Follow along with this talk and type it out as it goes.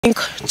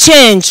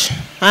change,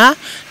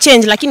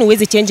 change, lakini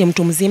huwezi change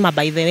mtu mzima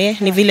by the way,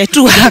 ni vile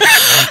tu.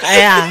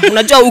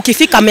 Unajua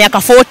ukifika miaka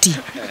 40,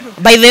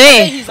 by the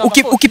way,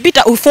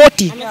 ukipita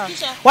 40,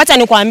 wacha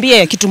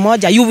nikwambie kitu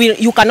moja,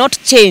 you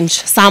cannot change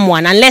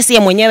someone unless yeye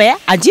mwenyewe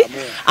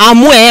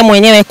amue yeye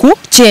mwenyewe ku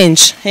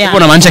change. Hapo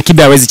unamaanisha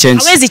Kibe hawezi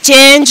change. Hawezi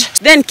change.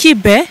 Then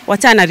Kibe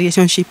wachana na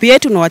relationship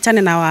yetu na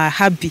wachane na wa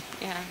hubby.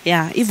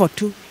 Hivyo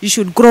tu. You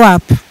should grow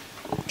up.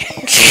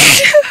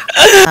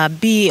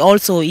 Be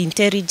also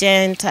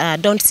intelligent.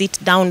 Don't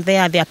sit down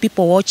there. There are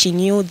people watching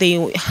you.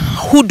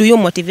 Who do you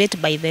motivate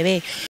by the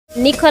way?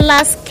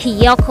 Nicholas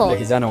Kiyoko.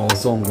 Kijana wa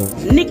Uzongo.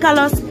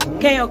 Nicholas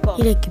Kiyoko.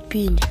 Ile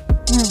kipindi.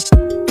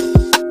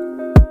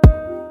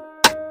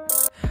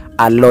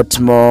 A lot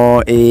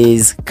more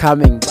is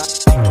coming back.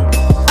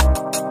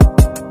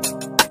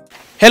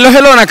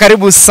 Hello na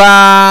karibu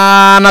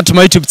sana to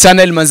my YouTube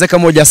channel. Manzeka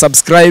moja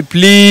subscribe,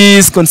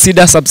 please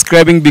consider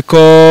subscribing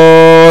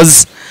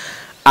because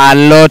a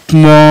lot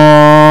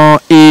more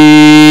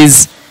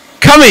is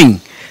coming.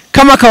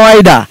 Kama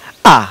kawaida,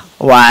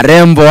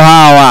 warembo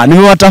hawa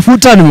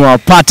nimewatafuta,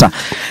 nimewapata.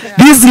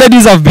 These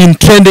ladies have been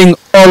trending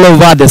all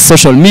over the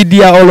social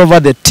media, all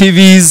over the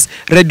TVs,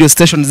 radio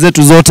stations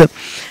zetu zote,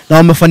 na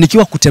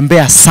wamefanikiwa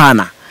kutembea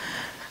sana.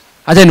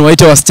 Acha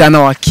niwaite wasichana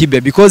wa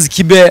Kibe because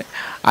Kibe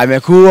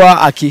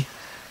amekuwa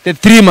the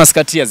three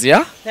musketeers,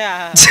 yeah?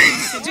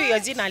 Sijui hiyo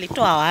jina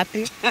alitoa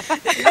wapi.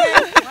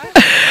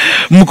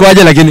 Mko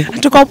aje lakini?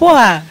 Tuko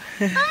poa.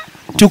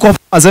 Tuko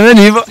poa,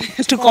 semeni hivyo.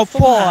 Tuko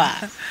poa.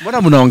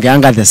 Mbona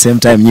mnaongeanga at the same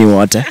time nyinyi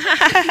wote?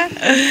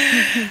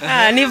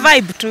 Ni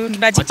vibe tu,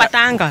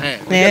 tunajipatanga.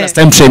 Last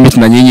time try meet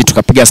na nyinyi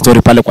tukapiga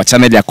story pale kwa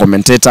channel ya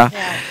commentator.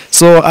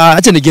 So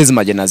acha nigeze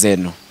majina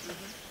zenu.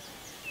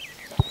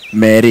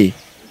 Mary.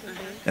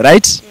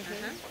 Right?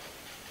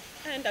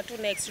 Enda tu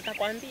next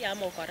tutakwambia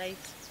ama uko right.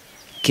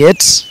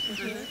 Kate.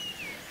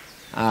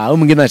 Huyu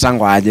mwingine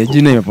anatangwa aje?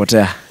 Jina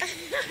imepotea.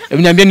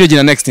 Hebu niambie niyo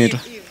jina next nito.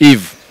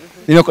 Eve.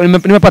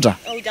 Nimepata?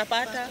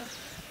 Hujapata.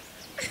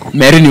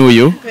 Mary ni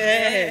huyu.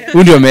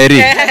 Huyu ndio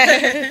Mary.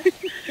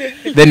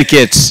 Then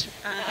Kate.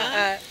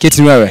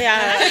 Kate ni wewe?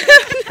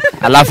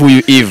 Alafu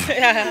huyu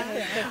Eve.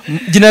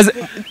 Jina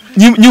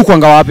nyu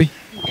kwanga wapi?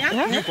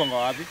 Nyu kwanga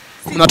wapi?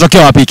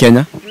 Unatokea wapi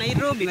Kenya?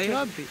 Nairobi.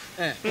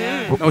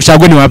 Na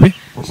ushago ni wapi?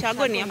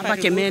 Ushago ni hapa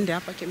Kemende,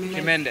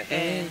 Kemende.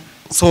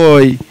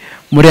 So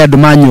muri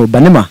adumanyo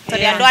banema?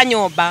 Muri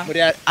adwanyoba.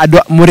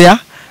 Muri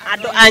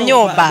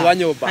anyoba.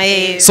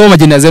 So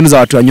majina zenu za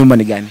watu wa nyumba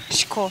ni gani?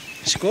 Shiko.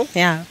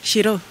 Yeah.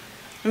 Shiro.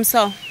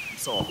 Mso.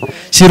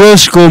 Shiro,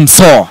 Shiko,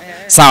 Mso.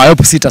 Sawa,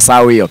 hapo sita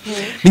sawa hiyo.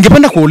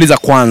 Ningependa kuuliza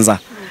kwanza.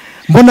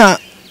 Mbona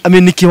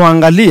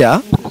nikiwaangalia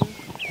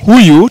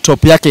huyu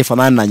top yake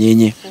ifanana na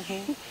nyinyi?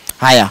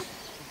 Haya.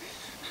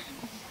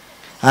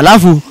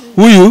 Alafu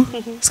huyu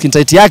skin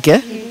tight yake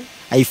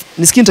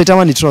ni skin tight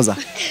ama ni trouser?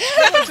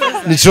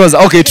 Ni trouser.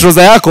 Okay,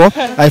 trouser yako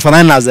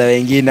haifanani na za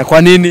wengine.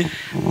 Kwa nini?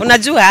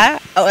 Unajua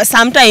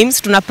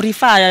sometimes tuna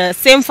prefer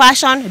same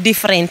fashion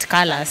different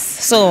colors.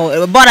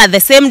 So bora the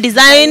same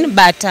design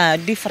but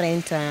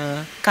different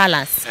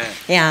colors.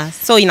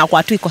 So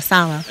inakuwa tu iko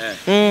sawa.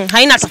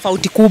 Haina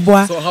tofauti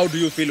kubwa. So how do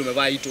you feel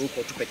umevaa hii tu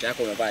huko tu peke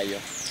yako umevaa hiyo?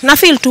 Na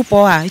feel tu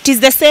poa. It is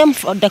the same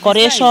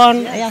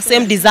decoration,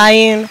 same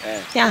design.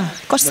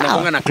 Iko sawa.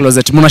 Mnakuanga na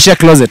closet. Mna share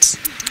closet?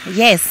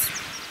 Yes.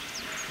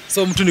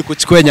 So mtu ni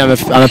kuchukwenye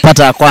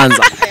amepata ya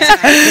kwanza.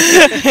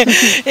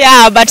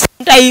 But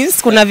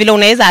sometimes kuna vile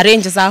unaweza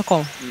arrange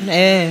zako.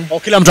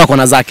 Kila mtu ako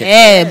na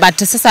zake.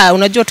 But sasa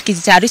unajua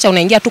tukijitayarisha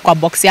unaingia tu kwa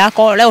box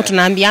yako. Leo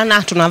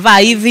tunaambiana tunavaa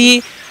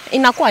hivi.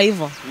 Inakuwa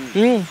hivyo.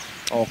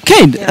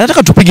 Okay,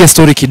 nataka tupige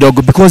story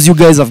kidogo because you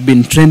guys have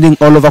been trending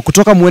all over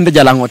kutoka muende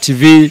Jalango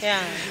TV.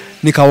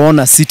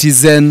 Nikaona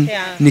Citizen,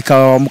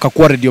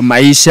 mkakuwa Radio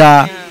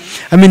Maisha.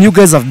 I mean you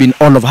guys have been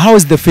all over. How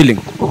is the feeling?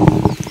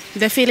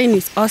 The feeling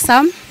is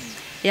awesome.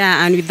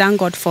 And we thank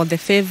God for the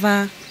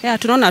favor.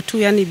 Tunaona tu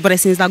yani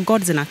blessings that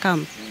God zina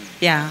come.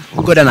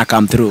 God ana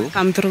come through.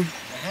 Come through.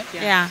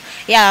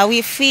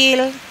 We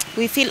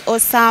feel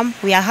awesome.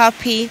 We are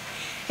happy.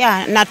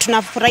 Na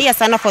tunafurahia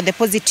sana for the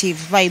positive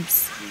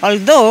vibes.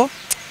 Although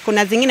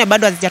kuna zingine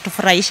bado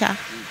hazijatufurahisha.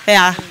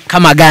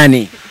 Kama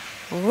gani?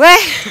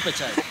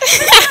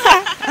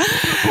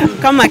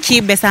 Kama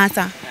Kibe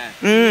sasa.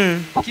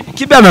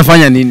 Kibe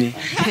amefanya nini?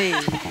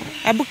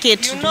 Hebu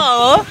Kate.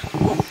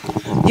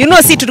 You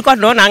know si tulikuwa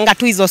tunaona anga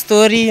tu hizo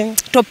story,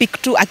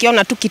 topic tu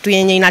akiona tu kitu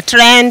yenye ina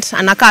trend,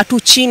 anakaa tu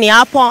chini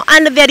hapo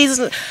and there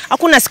is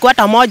hakuna siku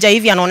hata moja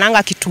hivi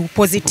anaonanga kitu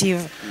positive.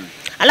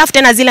 Alafu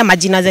tena zile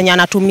majina zenye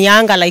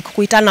anatumianga like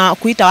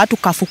kuita watu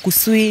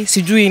kafukusui,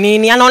 sijui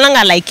nini,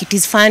 anaonanga like it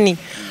is funny.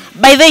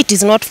 By the way it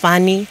is not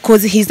funny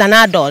because he's an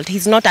adult,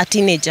 he's not a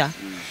teenager.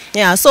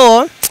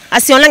 So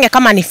asionange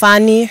kama ni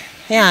funny.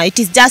 It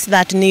is just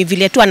that ni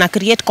vile tu ana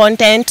create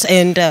content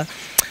and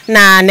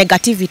na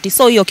negativity.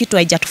 So hiyo kitu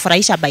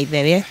haijatufurahisha by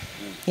the way.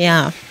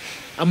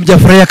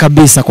 Hamjafurahia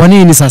kabisa. Kwa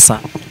nini sasa?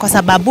 Kwa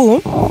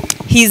sababu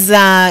he's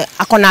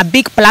akona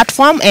big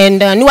platform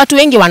and ni watu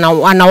wengi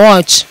wana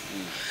watch.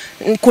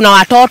 kuna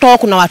watoto,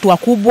 kuna watu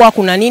wakubwa,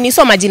 kuna nini.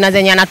 So majina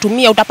zenye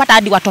anatumia utapata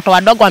hadi watoto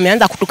wadogo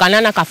wameanza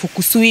kutukanana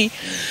kafukusui.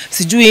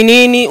 Sijui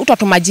nini,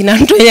 utoto majina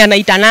mtu yeye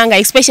anaitananga,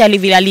 especially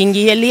vile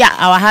aliingilia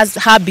our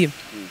hubby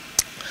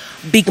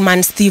Big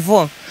Man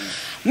Steve.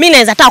 Mimi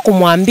naweza taka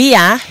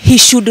kumwambia he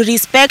should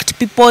respect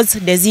people's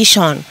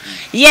decision.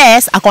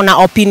 Yes, akona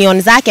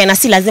opinion zake na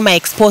si lazima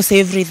expose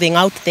everything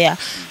out there.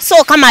 So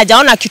kama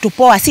hajaona kitu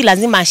poa si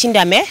lazima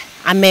ashinde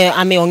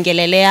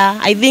ameongelelea.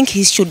 I think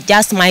he should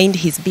just mind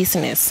his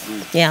business.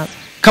 Yeah.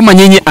 Kama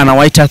nyinyi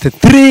anawaita the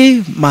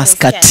three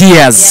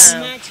musketeers.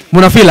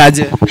 Muna feel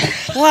aje?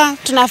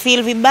 Tuna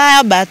feel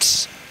vibaya but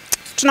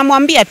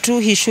tunamwambia tu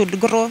he should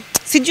grow.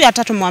 Sijui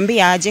hata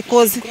tumwambia aje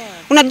cause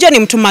unajua ni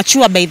mtu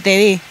mature by the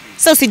way.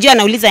 So sijui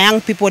anauliza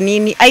young people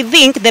nini. I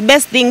think the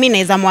best thing mimi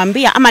naweza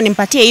mwambia ama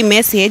nimpatie hii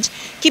message,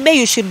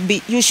 Kibe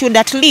you should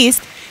at least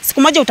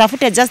siku moja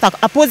utafute just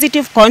a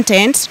positive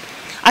content.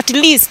 At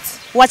least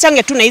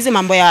wachange tu na hizi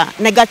mambo ya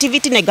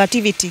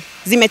negativity.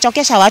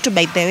 Zimechokesha watu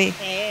by the way.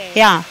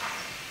 Yeah.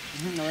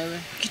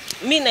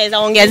 Mimi naweza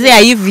ongezea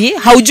hivi,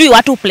 haujui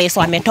watu place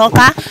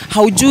wametoka,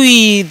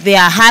 haujui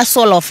their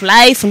hustle of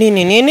life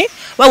nini.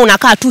 Wewe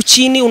unakaa tu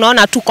chini,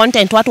 unaona tu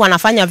content watu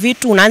wanafanya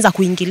vitu, unaanza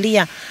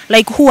kuingilia.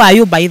 Like who are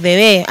you by the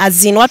way?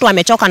 As in watu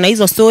wamechoka na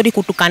hizo story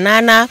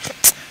kutukanana.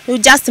 You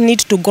just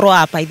need to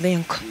grow up I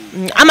think.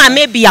 Ama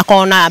maybe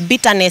yakona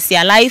bitterness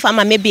ya life,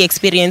 ama maybe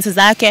experiences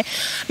zake.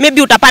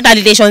 Maybe utapata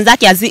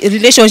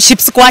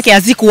relationships kwake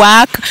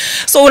hazikuwork.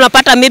 So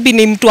unapata maybe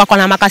ni mtu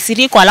akona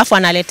makasiriko alafu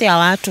analetea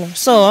watu.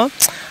 So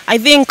I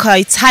think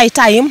it's high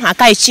time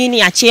akae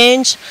chini a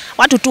change.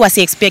 Watu tu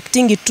wasi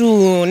expecting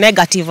too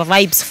negative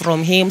vibes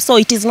from him. So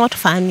it is not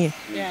funny.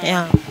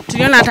 Yeah.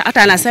 Tuliona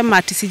hata anasema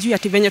ati sijui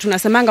ati venye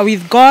tunasemanga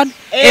with God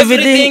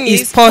everything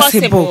is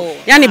possible.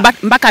 Yani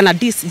mpaka na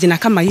this jina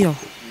kama hiyo.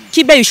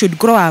 Kibe you should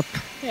grow up.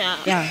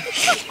 Yeah.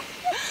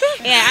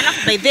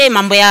 Alafu by the way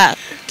mambo ya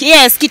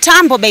yes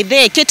kitambo by the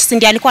way Kate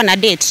ndiye alikuwa na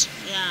date.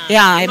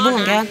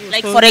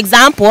 Like for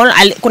example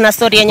kuna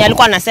story yenye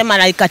alikuwa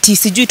anasema like ati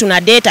sijui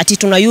tuna date ati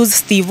tuna use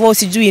Steve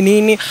sijui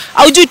nini.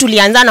 Au jui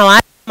tulianzana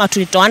wapi ama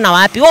tulitoana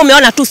wapi. Wewe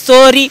umeona tu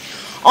story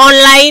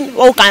online,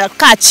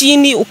 ukakaa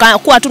chini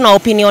ukakuwa tu na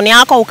opinion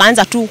yako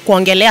ukaanza tu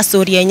kuongelea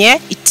story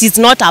yenye it is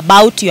not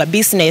about your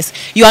business.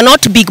 You are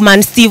not Big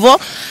Man Steve.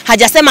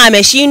 Hajasema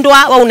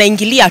ameshindwa, wewe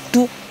unaingilia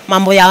tu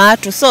mambo ya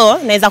watu. So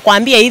naweza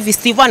kuambia hivi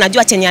Steve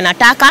anajua chenye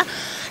anataka.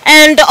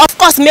 And of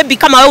course maybe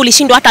kama wewe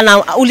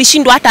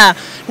ulishindwa hata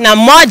na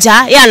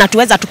mmoja, yeye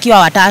anatuweza tukiwa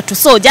watatu.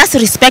 So just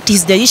respect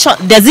his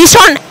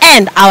decision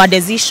and our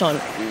decision.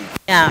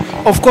 Yeah.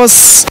 Of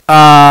course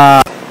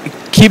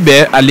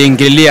Kibe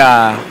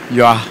aliingilia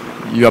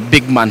your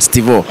Big Man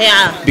Steve.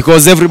 Yeah.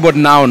 Because everybody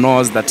now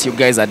knows that you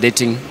guys are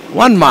dating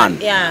one man.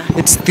 Yeah.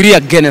 It's 3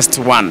 against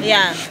 1.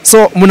 Yeah.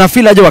 So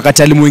mnafeel aje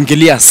wakati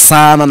alimuingilia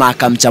sana na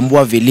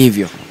akamchambua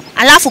vilivyo?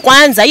 Alafu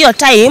kwanza hiyo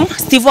time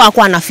Steve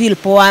hakuwa na feel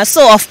poa.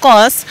 So of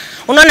course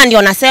unaona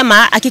ndio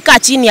nasema akikaa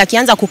chini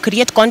akianza ku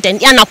create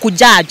content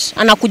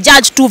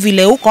anakujudge tu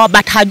vile uko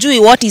but hajui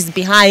what is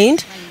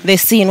behind the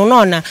scene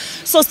unaona.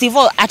 So Steve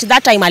at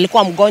that time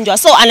alikuwa mgonjwa.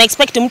 So ana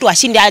expect mtu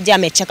ashinde aje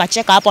amecheka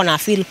hapo na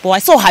feel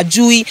poa. So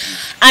hajui,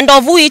 and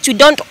of which we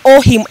don't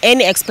owe him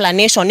any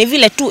explanation. Ni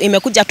vile tu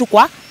imekuja tu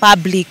kwa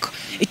public.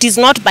 It is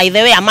not by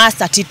the way a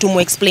must ati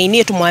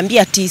tumexplainie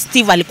tumwambie ati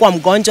Steve alikuwa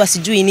mgonjwa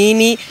sijui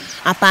nini.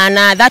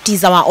 Hapana, that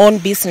is our own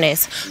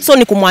business. So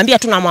ni kumwambia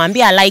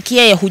tunamwambia like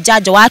yeye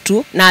hujudge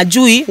watu na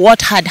ajui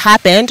what had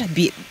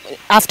happened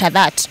after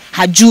that.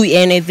 Hajui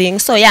anything.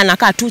 So yeye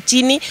anakaa tu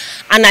chini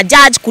ana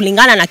judge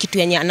kulingana na kitu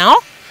yenye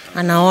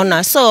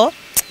anaona. So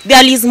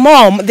there is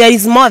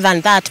more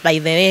than that by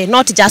the way,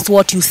 not just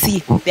what you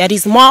see. There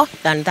is more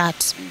than that.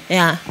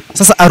 Yeah.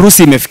 Sasa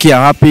harusi imefikia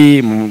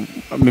wapi?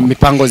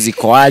 Mipango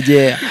ziko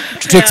aje?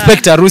 To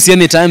expect harusi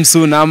anytime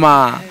soon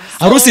ama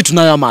harusi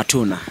tunayo ama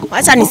hatuna?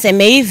 Wacha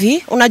niseme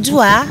hivi,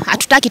 unajua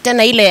hatutaki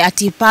tena ile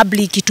ati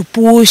public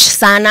itupush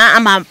sana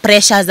ama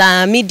pressure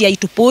za media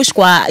itupush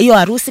kwa hiyo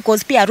harusi,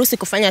 cause pia harusi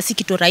kufanya si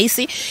kitu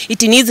rahisi.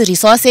 It needs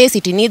resources,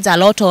 it needs a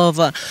lot of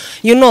a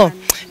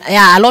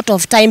lot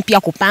of time pia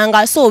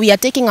kupanga. So we are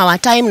taking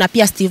our time na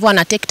pia Steve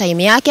ana take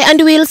time yake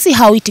and we'll see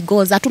how it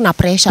goes. Hatuna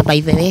pressure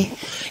by the way.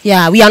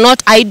 Yeah, we are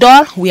not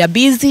idle, we are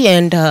busy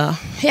and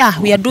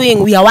we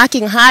are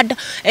working hard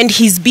and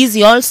he's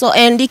busy also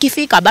and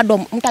ikifika bado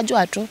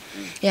mtajua tu.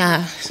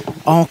 Yeah.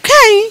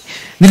 Okay.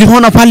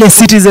 Nilimuona pale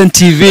Citizen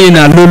TV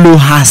na Lulu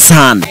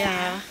Hassan.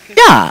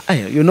 Yeah,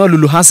 you know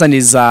Lulu Hassan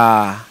is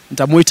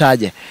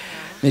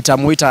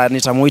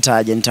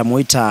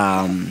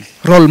nitamuita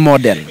role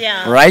model,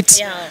 right?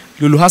 Yeah.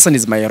 Lulu Hassan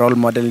is my role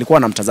model. Nilikuwa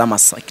namtazama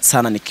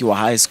sana nikiwa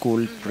high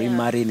school,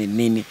 primary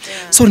nini.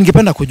 So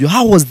ningependa kujua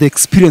how was the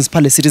experience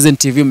pale Citizen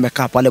TV,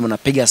 mmekaa pale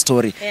mnapiga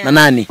story na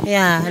nani?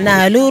 Yeah,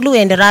 na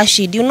Lulu and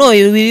Rashid. You know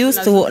we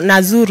used to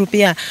Nazuru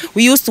pia.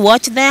 We used to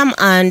watch them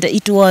and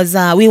it was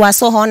we were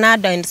so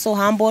honored and so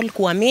humble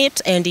to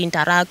meet and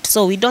interact.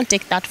 So we don't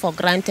take that for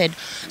granted.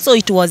 So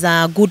it was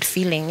a good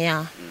feeling,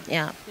 yeah.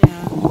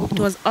 It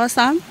was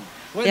awesome.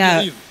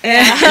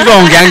 Hivyo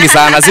ongeangi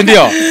sana, si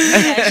ndio?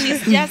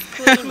 She's just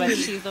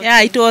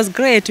Yeah, it was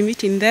great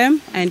meeting them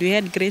and we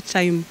had great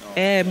time.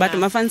 But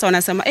mafans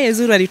wanasema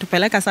Zuru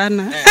alitupeleka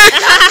sana.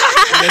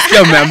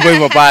 Nasikia umeambiwa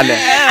hivyo pale.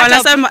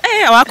 Wanasema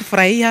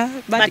hawakufurahia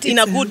But in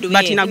a good way.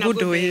 But in a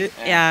good way.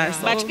 Yeah.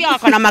 But pia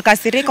wako na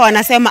makasiriko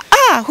wanasema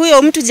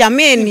huyo mtu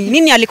jameni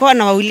nini alikuwa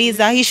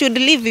anawauliza, he should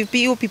leave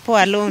you people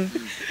alone.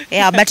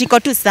 Yeah, but iko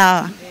tu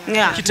sawa.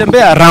 Yeah.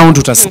 Ukitembea around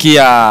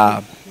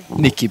utasikia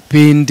ni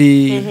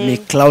kipindi, ni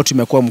clout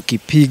imekuwa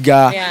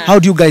mkipiga. Yeah. How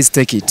do you guys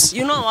take it?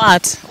 You know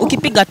what?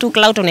 Ukipiga tu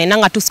clout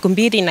unaenanga tu siku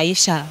mbili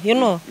inaisha. You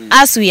know,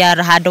 as we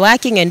are hard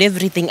working and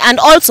everything and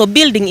also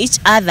building each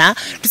other.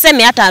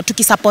 Tuseme hata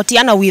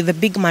tukisupportiana with the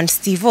big man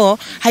Steve,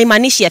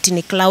 haimaanishi ati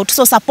ni clout.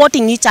 So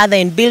supporting each other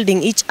and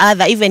building each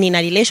other even in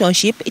a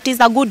relationship, it is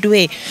a good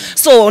way.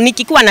 So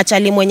nikikuwa na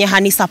chali mwenye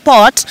hani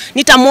support,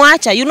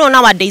 nitamwacha. You know,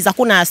 nowadays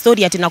hakuna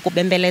story ati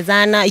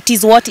nakubembelezana. It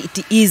is what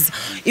it is.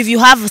 If you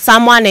have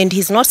someone and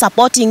he's not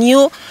supporting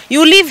you,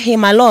 you leave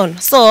him alone.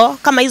 So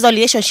kama hizo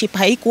relationship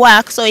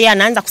haikuwork, so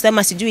anaanza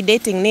kusema sijui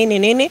dating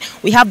nini,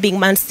 we have big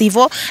man Steve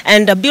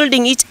and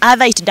building each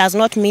other, it does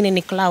not mean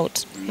any clout.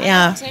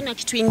 Yeah. Tena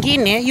kitu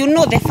ingine, you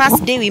know, the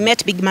first day we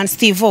met big man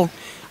Steve,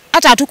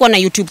 hata hatuko na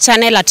YouTube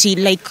channel ati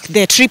like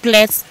the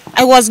Triplets.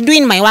 I was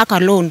doing my work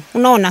alone,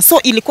 unaona.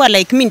 So ilikuwa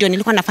like mimi ndio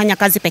nilikuwa nafanya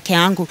kazi peke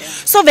yangu.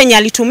 So venye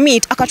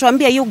alitumit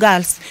akatuambia, you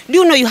girls, do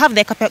you know you have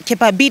the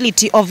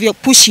capability of your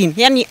pushing?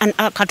 Yani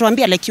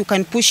akatuambia like you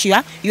can push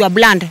your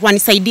brand,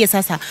 wanisaidie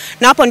sasa.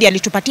 Na hapo ndio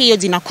alitupatia hiyo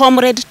jina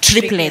Comrades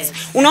Triplets.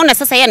 Unaona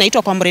sasa yeye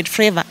anaitwa Comrade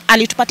Flavor.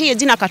 Alitupatia hiyo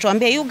jina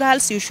akatuambia, you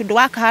girls, you should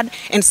work hard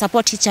and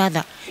support each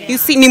other. You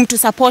see, ni mtu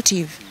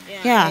supportive.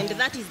 Yeah. And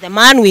that is the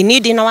man we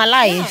need in our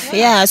life.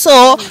 Yeah.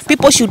 So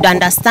people should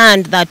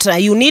understand that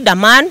you need a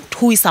man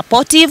who is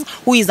supportive,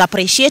 who is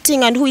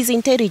appreciating and who is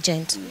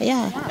intelligent.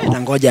 Yeah.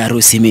 Na ngoja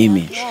harusi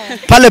mimi.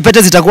 Pale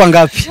pete zitakuwa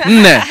ngapi?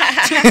 4.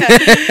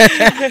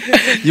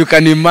 You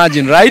can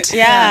imagine, right?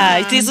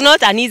 Yeah, it is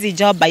not an easy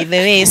job by the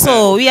way.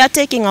 So we are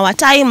taking our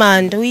time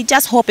and we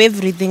just hope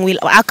everything will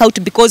work out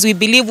because we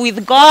believe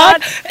with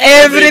God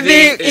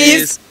everything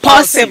is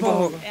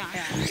possible.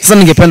 Sasa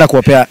ningependa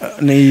kuwapea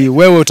ni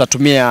wewe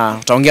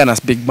utaongea na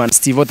big man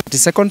Steve 30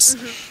 seconds.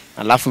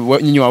 Alafu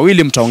nyinyi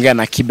wawili mtaongea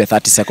na Kibe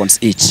 30 seconds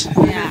each.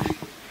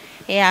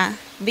 Yeah.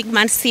 Big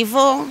man Steve,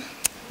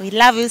 we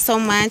love you so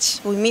much.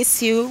 We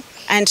miss you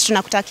and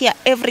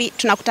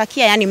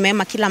tunakutakia yani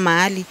mema kila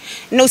mahali.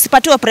 Na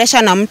usipatiwe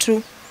pressure na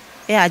mtu.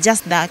 Yeah,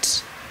 just that.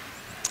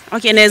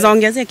 Okay, naweza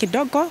ongezea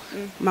kidogo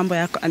mambo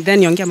yako and then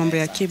niongea mambo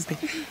ya Kibe.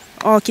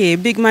 Okay,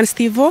 big man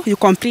Steve, you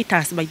complete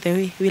us by the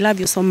way. We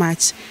love you so much.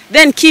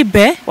 Then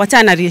Kibe,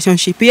 wachana na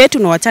relationship yetu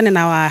na wachane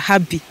na wa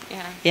hubby.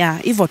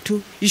 Yeah, hivyo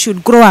tu. You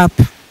should grow up.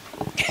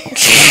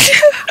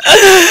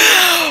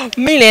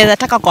 Mimi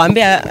nataka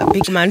kuambia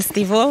big man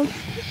Steve,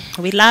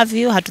 we love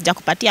you,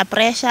 hatujakupatia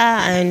pressure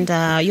and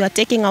you are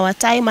taking our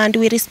time and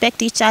we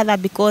respect each other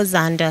because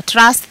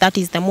trust, that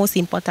is the most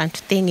important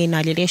thing in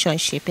a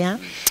relationship. Yeah.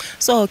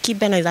 So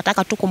Kibe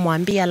nataka tu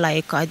kumwambia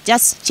like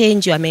just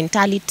change your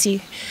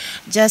mentality,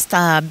 just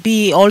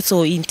be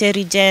also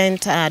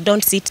intelligent,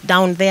 don't sit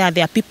down there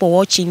are people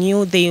watching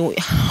you.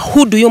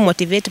 Who do you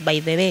motivate by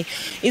the way?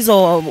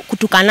 Hizo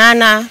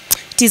kutukanana,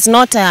 it is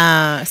not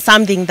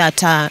something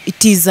that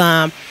it is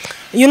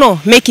you know,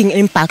 making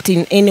impact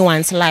in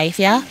anyone's life.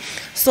 Yeah.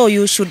 So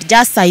you should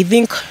just, I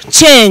think,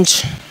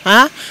 change.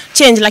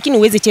 Change, lakini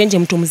uwezi change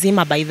mtu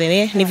mzima by the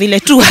way. Ni vile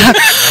tu.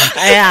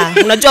 Yeah.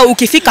 Unajua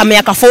ukifika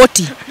miaka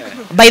 40.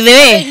 By the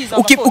way,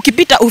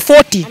 ukipita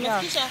 40.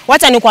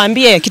 Wacha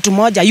nikwambie kitu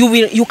moja,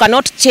 you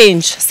cannot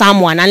change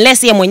someone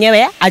unless yeye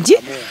mwenyewe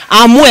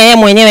amue yeye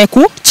mwenyewe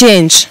ku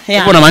change.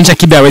 Yeah. Kuna maanisha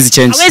Kibe hawezi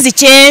change. Hawezi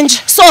change.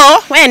 So,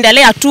 wewe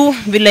endelea tu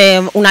vile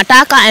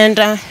unataka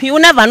and you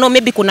never know,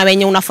 maybe kuna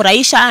wenye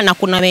unafurahisha na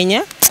kuna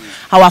wenye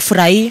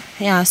hawafurahi.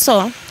 Yeah,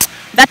 so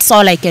that's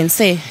all I can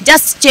say.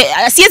 Just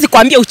siwezi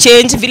kuambia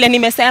uchange vile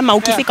nimesema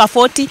ukifika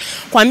 40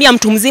 kuambia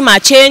mtu mzima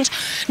change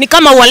ni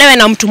kama uolewe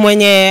na mtu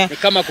mwenye ni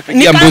kama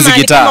kupigia mbuzi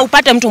gitaa. Kama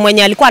upate mtu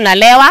mwenye alikuwa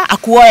analewa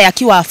akuoe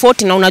akiwa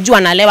 40 na unajua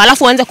analewa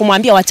alafu uanze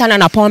kumwambia wachana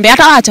na pombe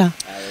ataacha.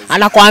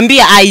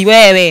 Anakuambia ai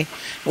wewe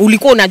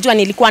ulikuwa unajua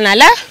nilikuwa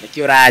nale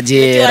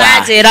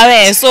nikiorajera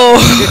wewe. So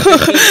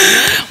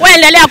wewe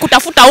endelea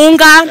kutafuta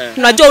unga,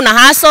 unajua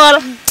una hustle.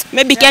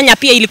 Maybe Kenya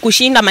pia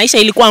ilikushinda, maisha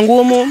ilikuwa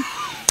ngumu.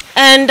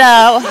 And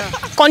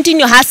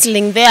continue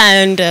hustling there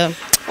and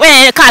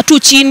wewe kaa tu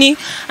chini,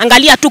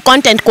 angalia tu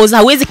content cause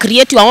hauwezi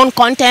create your own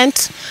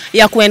content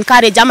ya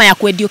ku-encourage ama ya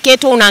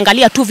ku-educate.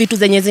 Unaangalia tu vitu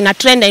zenye zina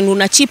trend and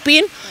una chip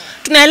in.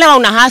 Tunaelewa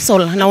una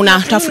hustle na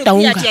unatafuta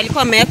unga. Ati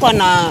alikuwa amewekwa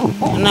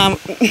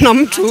na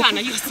mtu.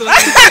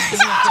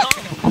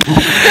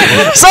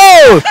 So,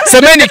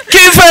 semeni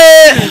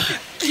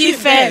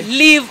Kibe,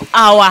 leave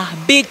our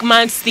big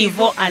man Steve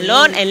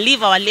alone and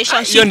leave our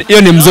relationship.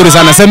 Hiyo ni mzuri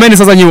sana. Semeni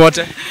sasa nyi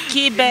wote.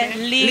 Kibe,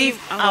 leave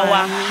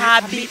our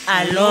hubby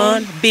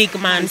alone, big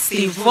man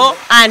Steve,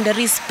 and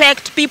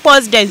respect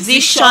people's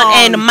decision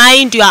and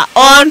mind your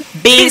own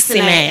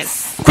business.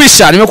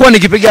 Kwisha, nimekuwa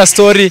nikipiga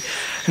story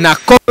na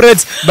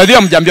Comrades. By the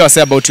way, mjambia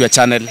wase about your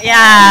channel.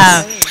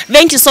 Yeah.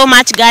 Thank you so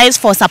much guys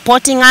for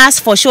supporting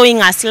us, for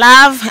showing us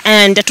love,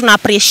 and tuna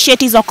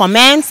appreciate hizo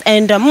comments,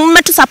 and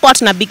mmetu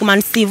support na Big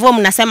Man Steve.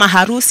 Mnasema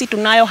harusi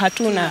tunayo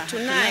hatuna.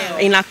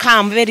 Ina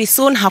come very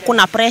soon,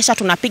 hakuna pressure,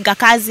 tunapiga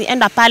kazi.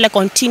 Enda pale,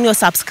 continue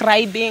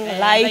subscribing,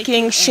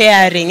 liking,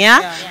 sharing,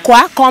 yeah?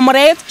 Kwa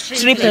Comrades,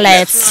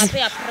 Triplets.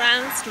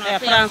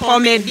 Tunapea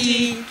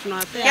comedy,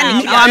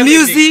 tunapea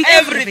music,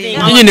 everything.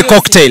 Nyinyi ni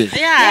cocktail.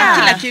 Yeah.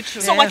 Kila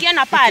kitu. So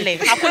wakienda pale,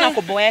 hakuna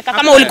kuboeka.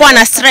 Kama ulikuwa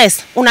na stress,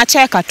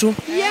 unacheka tu.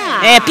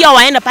 Pia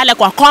waende pale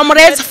kwa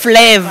Comrades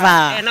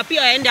Flavor. Na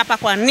pia waende hapa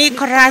kwa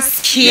Nicholas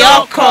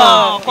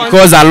Kioko.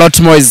 Because a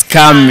lot more is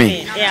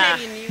coming. Yeah.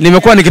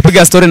 Nimekuwa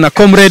nikipiga story na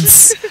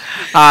Comrades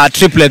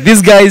Triplets.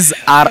 These guys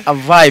are a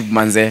vibe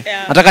manze.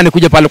 Nataka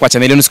nikuje pale kwa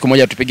channel yenu siku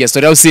moja tupige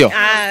story, au sio?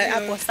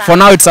 Hapo sawa. For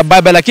now it's a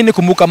bye bye, lakini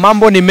kumbuka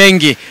mambo ni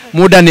mengi,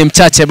 muda ni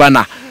mchache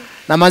bana.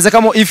 Na manze,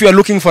 kama if you are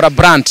looking for a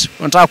brand,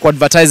 unataka ku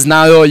advertise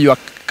nayo your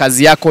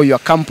kazi yako, your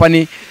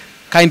company,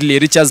 kindly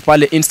reach us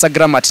pale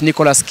Instagram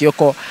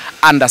 @NicholasKioko_,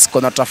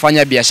 na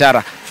tutafanya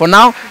biashara. For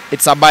now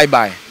it's a bye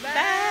bye.